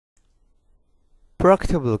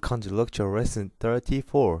Practicable Kanji lecture lesson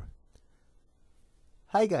 34.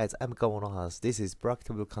 Hi guys, I'm Kamonohashi. This is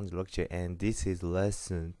Practicable Kanji lecture and this is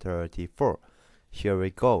lesson 34. Here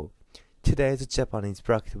we go. Today's Japanese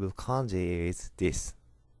practicable kanji is this.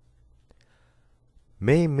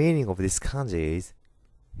 Main meaning of this kanji is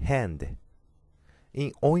hand.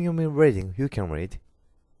 In onyomi reading you can read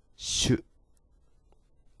shu.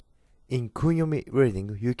 In kunyomi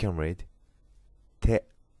reading you can read te.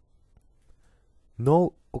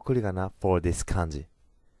 No okurigana for this kanji.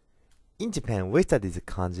 In Japan, we study the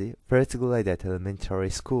kanji first grade at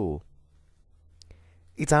elementary school.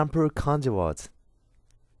 Example kanji words: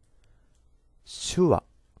 shuwa,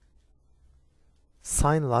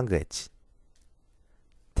 sign language,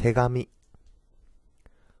 tegami,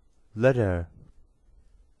 letter.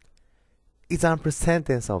 Example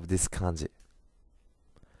sentence of this kanji.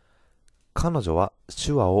 彼女は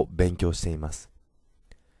手話を勉強しています。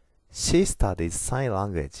She studies sign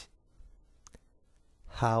language.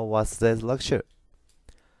 How was this lecture?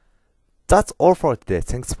 That's all for today.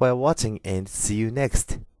 Thanks for watching and see you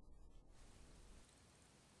next.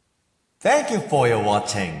 Thank you for your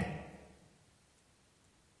watching.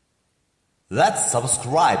 Let's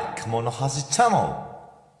subscribe Kamonohashi channel.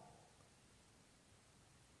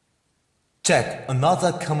 Check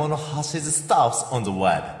another Kamonohashi's stuffs on the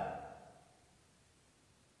web.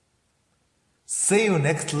 See you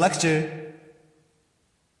next lecture.